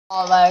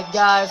Alright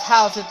guys,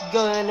 how's it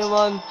going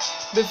everyone?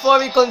 Before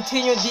we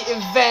continue the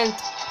event,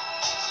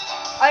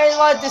 I just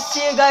wanted to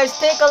see you guys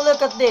take a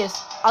look at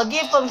this. A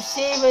gift from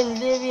Syne and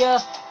Livia.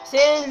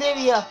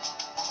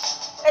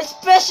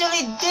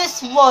 Especially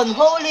this one,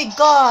 holy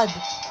god!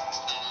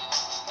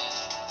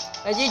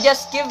 And you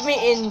just give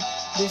me in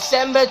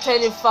December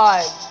 25.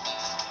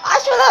 I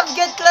should have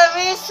get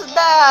Clarice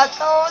that,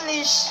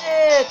 holy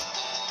shit!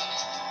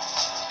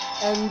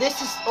 And this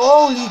is,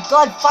 holy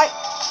god,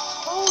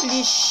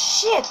 holy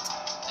shit!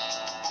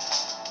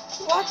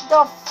 What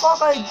the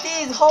fuck are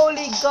these?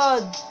 Holy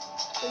god!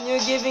 And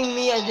you're giving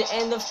me at the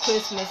end of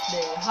Christmas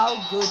Day. How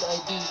good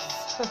are these?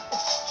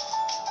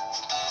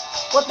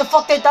 What the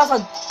fuck,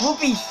 10,000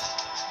 rupees?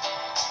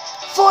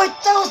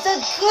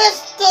 4,000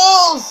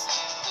 crystals!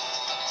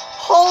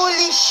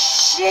 Holy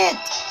shit!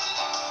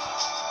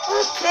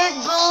 I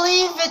can't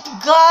believe it,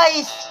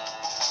 guys!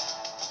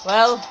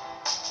 Well,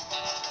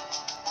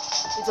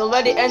 it's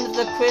already end of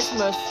the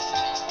Christmas.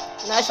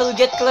 And I shall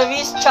get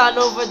Clarice-chan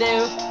over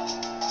there.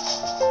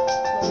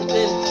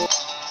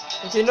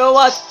 But you know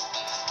what?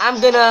 I'm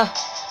gonna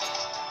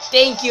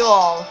thank you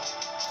all.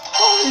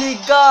 Holy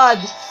god!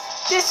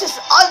 This is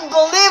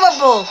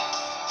unbelievable!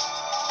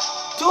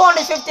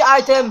 250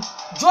 item,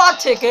 draw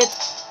ticket.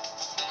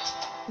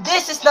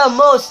 This is the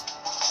most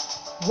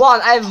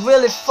one. I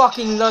really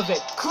fucking love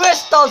it.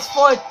 Crystals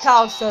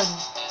 4,000.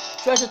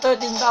 Treasure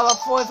 13 power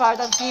 45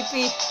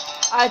 CP.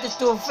 Items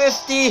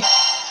 250.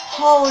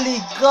 Holy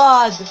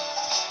god!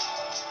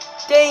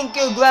 Thank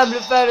you, Granblue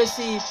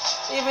Fantasy.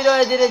 Even though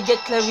I didn't get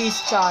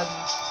Clarice-chan.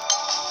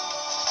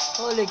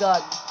 Holy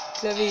god,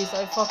 Clarice,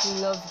 I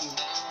fucking love you.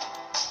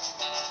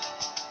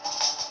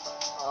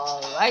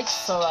 Alright,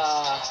 so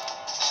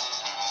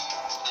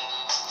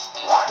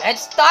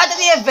let's start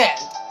the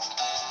event.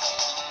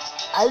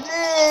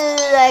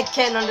 I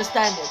can't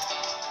understand it.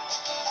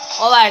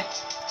 Alright,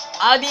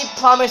 I'll be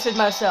promised with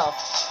myself.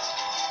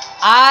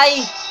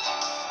 I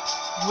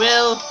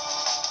will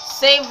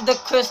save the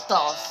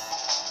crystals.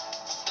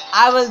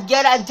 I will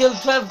get until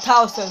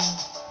 12,000.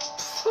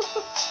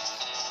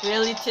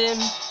 Really, Tim?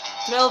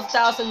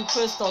 12,000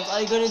 crystals.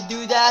 Are you gonna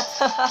do that?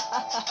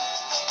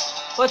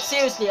 But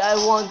seriously, I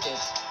want it.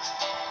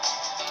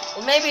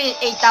 Or maybe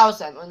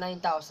 8,000 or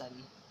 9,000.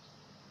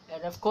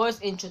 And of course,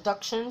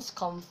 introductions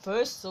come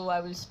first. So I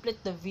will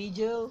split the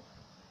video.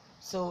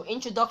 So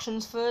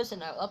introductions first,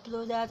 and I'll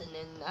upload that. And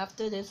then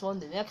after this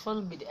one, the next one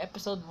will be the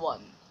episode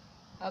 1.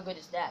 How good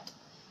is that?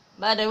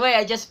 By the way,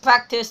 I just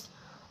practiced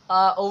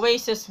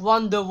Oasis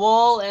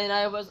Wonderwall, and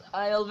I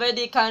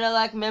already kind of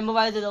like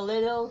memorized it a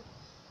little.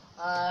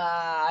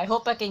 I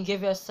hope I can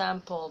give you a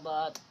sample,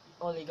 but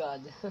holy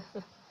god.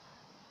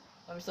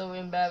 I'm so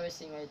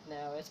embarrassing right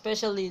now,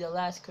 especially the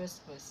last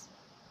Christmas.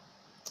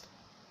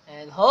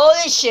 And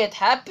holy shit,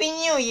 Happy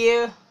New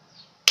Year!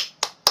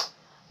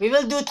 We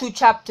will do 2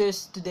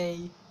 chapters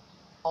today.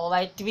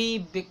 Alright, 3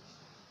 big...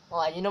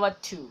 Alright, you know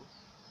what, 2.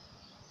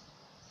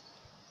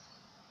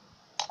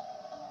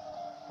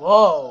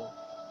 Whoa!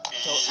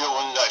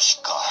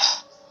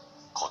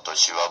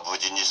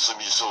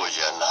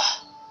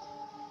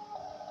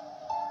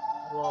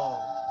 Whoa.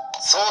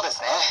 そうで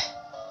すね。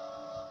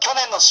去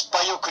年の失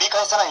敗を繰り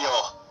返さないよう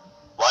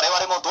我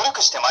々も努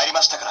力してまいり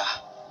ましたから。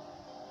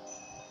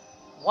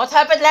 What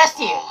happened last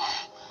year?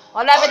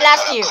 What happened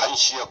last year? 監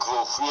視役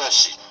を増や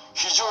し、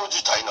非常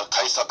事態の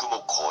対策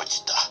も講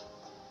じた。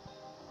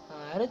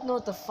I don't know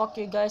what the fuck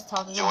you guys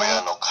talking 除夜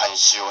about. の監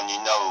視を担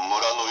う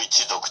村の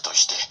一族と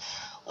して、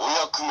お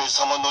役目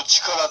様の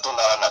力と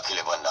ならなけ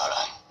ればな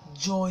らん。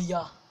除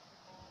夜。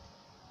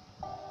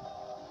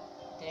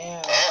Damn.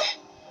 ええ、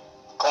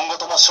今後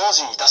とも精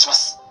進いたしま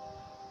す。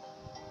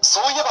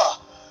そういえば、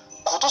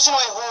今年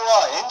の恵方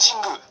はエンジ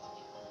ング。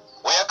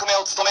お役目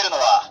を務めるの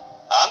は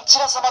アンチ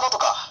ラ様だと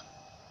か。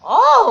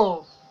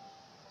Oh!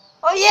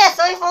 Oh yes,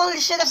 I holy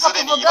shit, I すで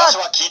fucking に居場所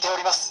forgot! は聞いてお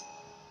ります。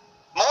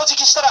もうじ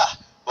きしたら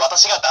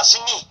私が打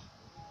診に。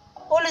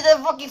 Holy shit, I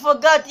fucking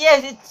forgot!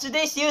 Yes, it's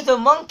today's use of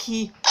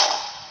monkey!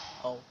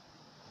 Oh.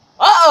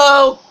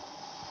 Uh-oh!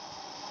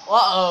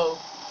 Uh-oh.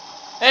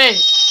 Hey!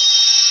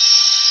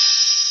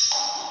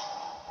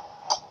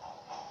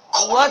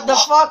 What the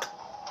fuck?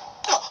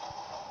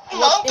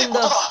 なんて in こ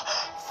と the だ。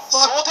想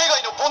fuck? 定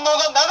外の煩悩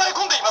が流れ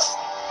込んでいます。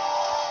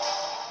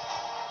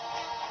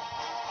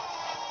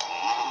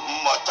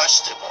また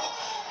しても。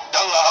だ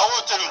が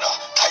慌てるな。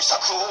対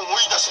策を思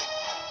い出せ。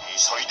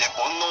急いで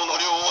煩悩の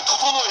量を整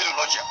える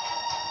のじゃ。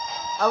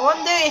I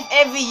wonder if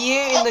every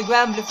year in the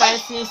Granblue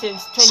Fantasy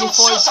since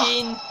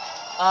 2014,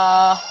 お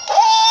ーい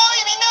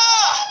みんな。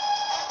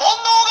煩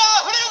悩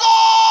が溢れるぞ。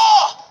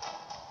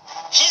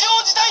非常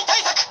事態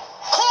対策。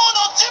行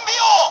の準備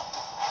を。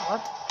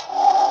 What?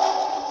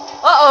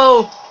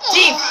 Uh-oh!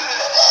 Deep!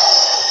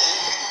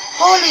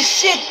 Holy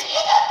shit!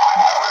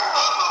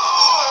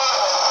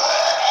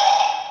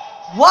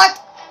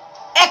 What?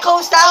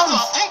 Echo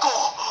sounds! 天候。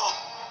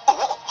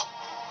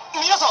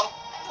皆さん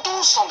ど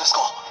うしたんです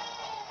か。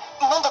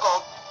なんだ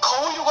か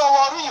顔色が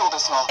悪いようで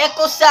すが。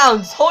 Echo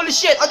sounds! Holy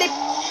shit! Are they...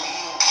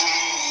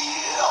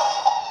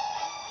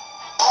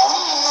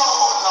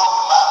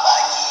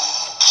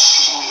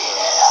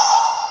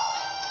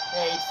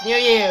 New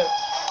Year.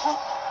 な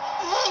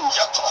んじ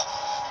ゃと、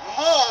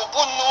もう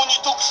煩悩に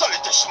毒され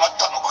てしまっ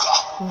たのか。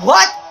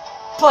 What?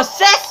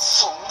 Possessed?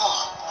 そんな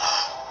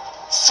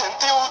先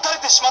手を打たれ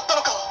てしまった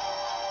のか。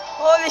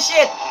 Holy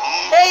shit.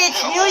 Hey,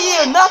 it's New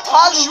Year, not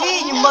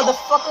Halloween, you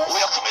motherfuckers. お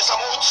役目様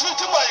を連れ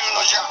てまいる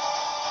のじゃ。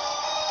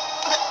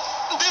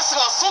です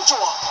が村長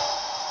は。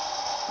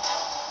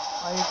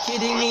 Are you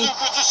kidding me? ぐず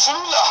ぐずする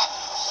な。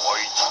お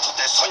いたと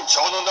て村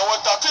長の名は伊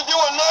達で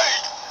はな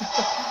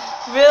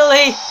い。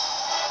 Really?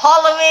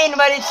 Halloween,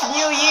 but it's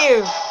New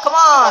Year. Come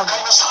わ on. か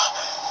りました。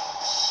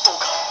どう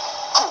か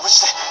ご無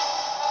事で。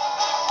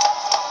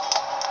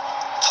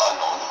頼ん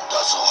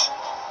だぞ。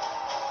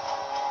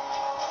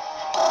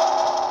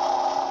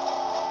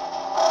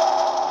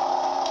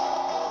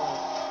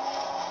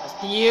 As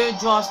the year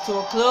draws to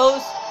a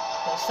close,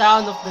 the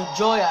sound of the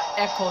joy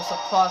echoes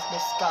across the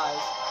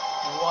skies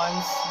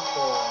once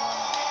more.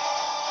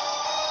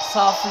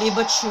 Softly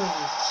but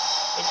surely,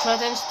 it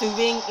threatens to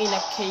ring in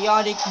a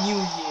chaotic new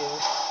year.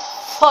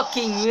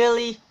 Fucking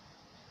really?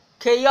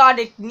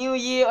 Chaotic new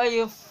year? Are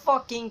you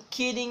fucking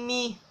kidding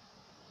me?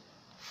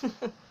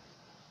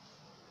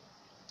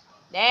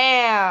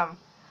 Damn!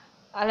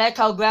 I like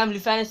how Granblue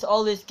fans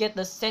always get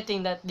the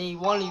setting that they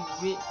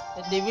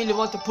really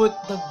want to put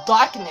the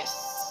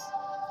darkness.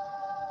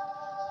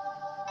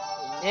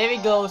 And there he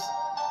goes.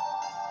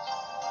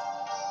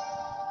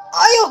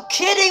 Are you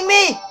kidding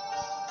me?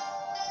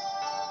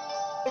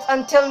 It's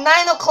until 9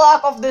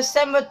 o'clock of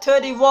December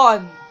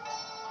 31.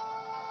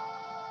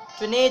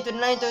 28,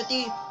 29,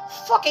 30.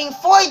 Fucking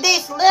 4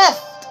 days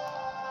left.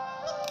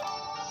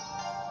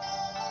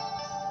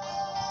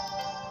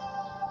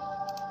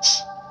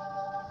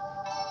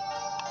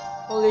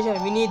 Holy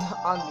shit, we need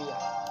Andrea.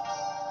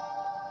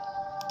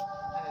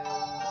 And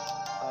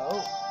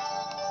oh,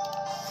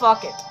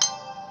 fuck it.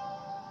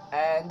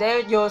 And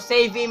there your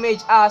save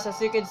image as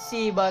you can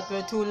see, but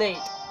we're too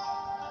late.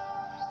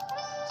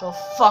 So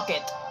fuck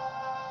it.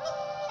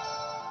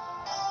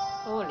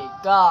 Holy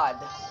god.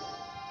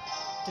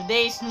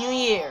 Today's New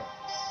Year.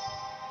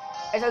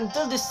 It's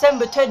until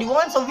December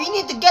 31, so we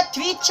need to get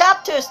 3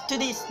 chapters to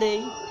this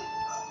day.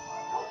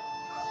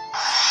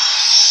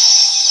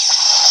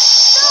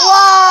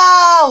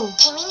 Wow!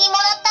 君にもら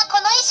ったこ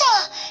の衣装、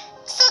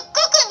すっごく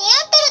似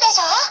合ってるでし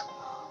ょ?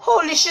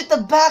 Holy shit, the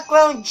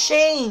background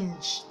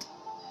changed.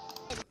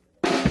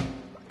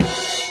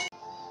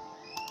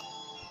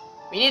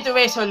 We need to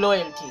raise her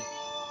loyalty.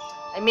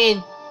 I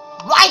mean,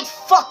 right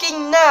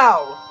fucking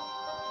now!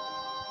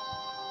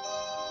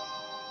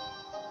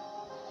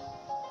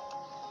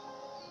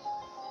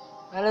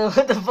 I don't know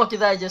what the fuck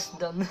did I just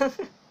done.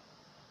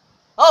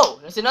 Oh,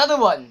 there's another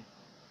one.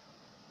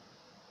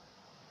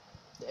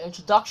 The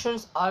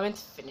introductions aren't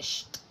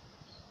finished.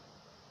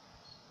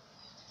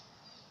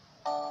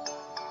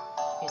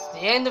 It's the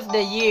end of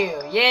the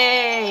year,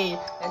 yay!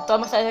 And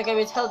Thomas Isaac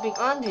is helping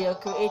Andrea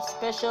create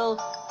special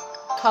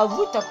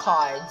Karuta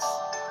cards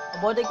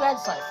about the Grand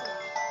Cipher.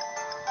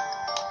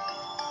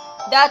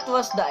 That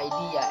was the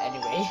idea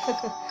anyway.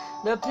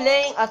 They're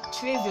playing a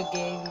trivia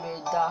game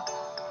with the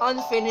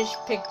unfinished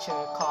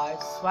picture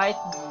cards right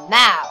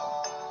now.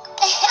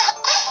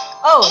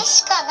 Oh! 絵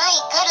しかない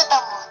カルタ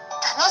も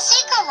楽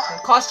しいかも。 Her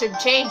costume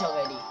changed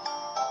already.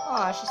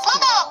 Oh, she's ま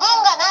cute. だ文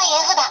がない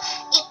絵札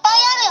いっぱい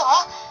あるよ。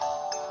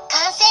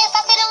完成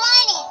させる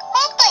前にも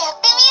っとやっ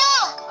てみ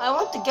よう。 I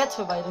want to get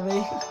her, by the way.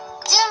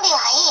 準備は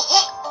い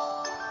い？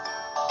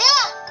で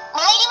は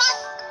参りま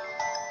す。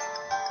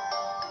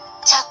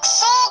着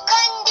想完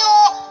了。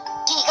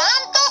ギガン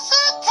トス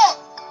ーツ。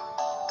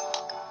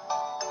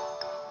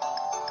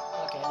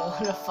 Okay, I don't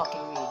wanna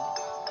fucking read.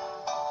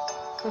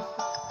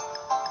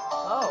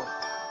 Oh,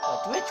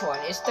 but which one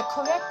is the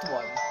correct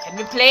one? Can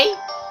we play?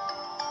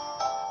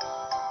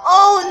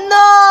 Oh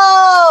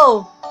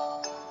no!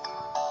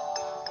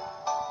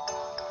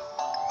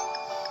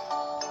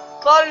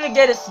 Probably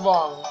get it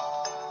wrong.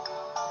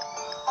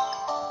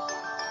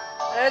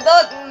 I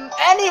don't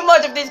any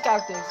much of these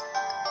characters.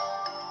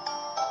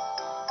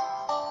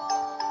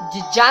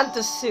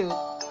 Giganta suit.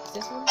 Is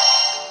this one?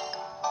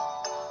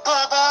 ブブ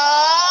ー。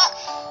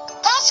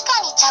確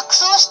かに着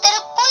想してるっ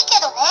ぽいけ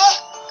どね。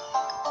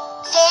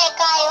正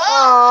解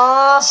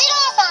は Aww. シロ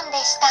ーさんで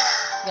した。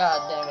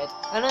 God damn it.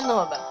 I don't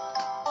know about.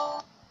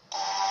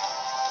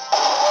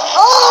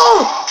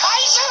 Oh! 怪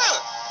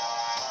獣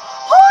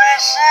Holy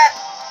shit!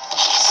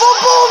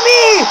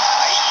 Bobumi!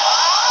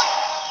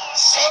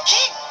 赤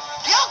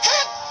緑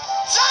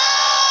ザ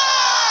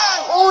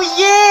ーン Oh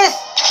yes!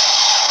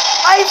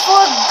 I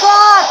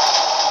forgot!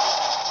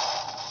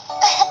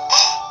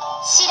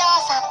 シロー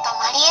さんと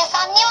マリエ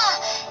さんには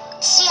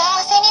幸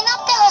せにな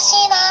ってほし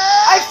いな。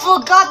 I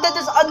forgot that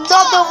there's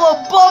another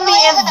Robomi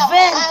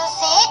event! 完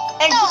成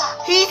And と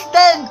he's こ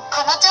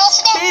の調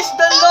子で the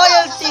どんど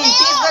ん進 loyalty! めよ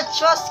He's う。 the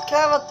trust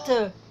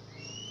character!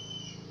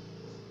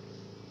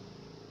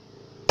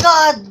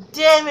 God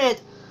damn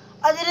it!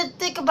 I didn't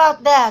think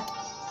about that!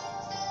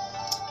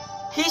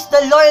 He's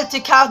the loyalty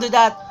character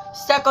that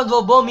second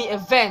Robomi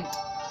event!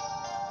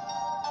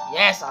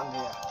 Yes,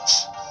 Andrea.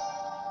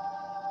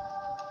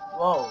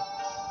 Whoa.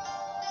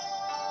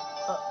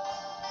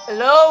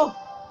 Hello?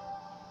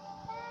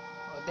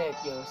 Oh, there it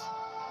goes.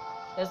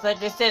 Just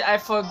like I said, I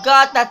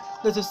forgot that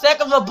there's a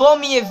second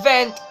Lobomi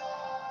event,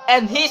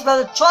 and he's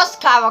not a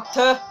trust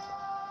character.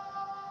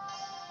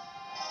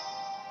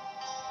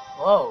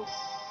 Whoa.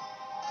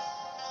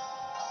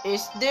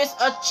 Is this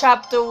a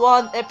chapter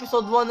 1,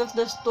 episode 1 of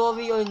the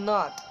story or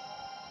not?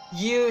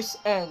 Year's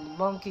End,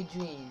 Monkey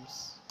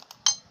Dreams.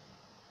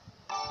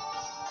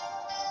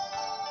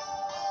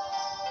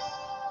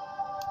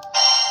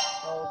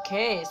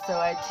 Okay, so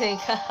I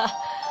think...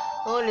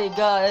 Holy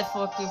god, I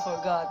fucking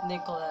forgot,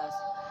 Nicholas.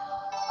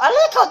 I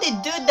like how they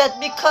do that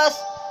because...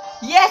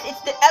 Yes, it's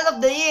the end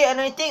of the year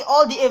and I think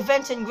all the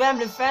events in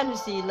Granblue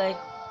Fantasy, like...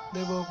 the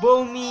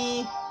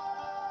Bobomi...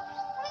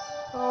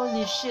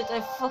 Holy shit,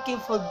 I fucking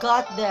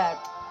forgot that.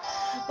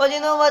 But you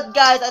know what,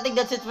 guys, I think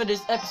that's it for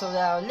this episode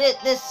now.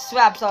 This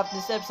wraps up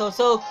this episode.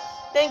 So,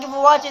 thank you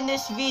for watching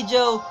this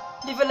video.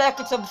 Leave a like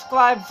and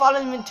subscribe.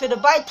 Follow me on Twitter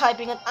by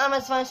typing at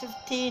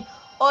Amazon15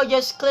 or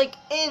just click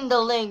in the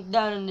link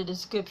down in the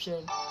description.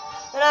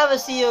 And I will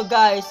see you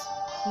guys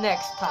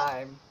next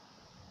time.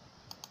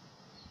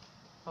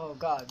 Oh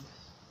god.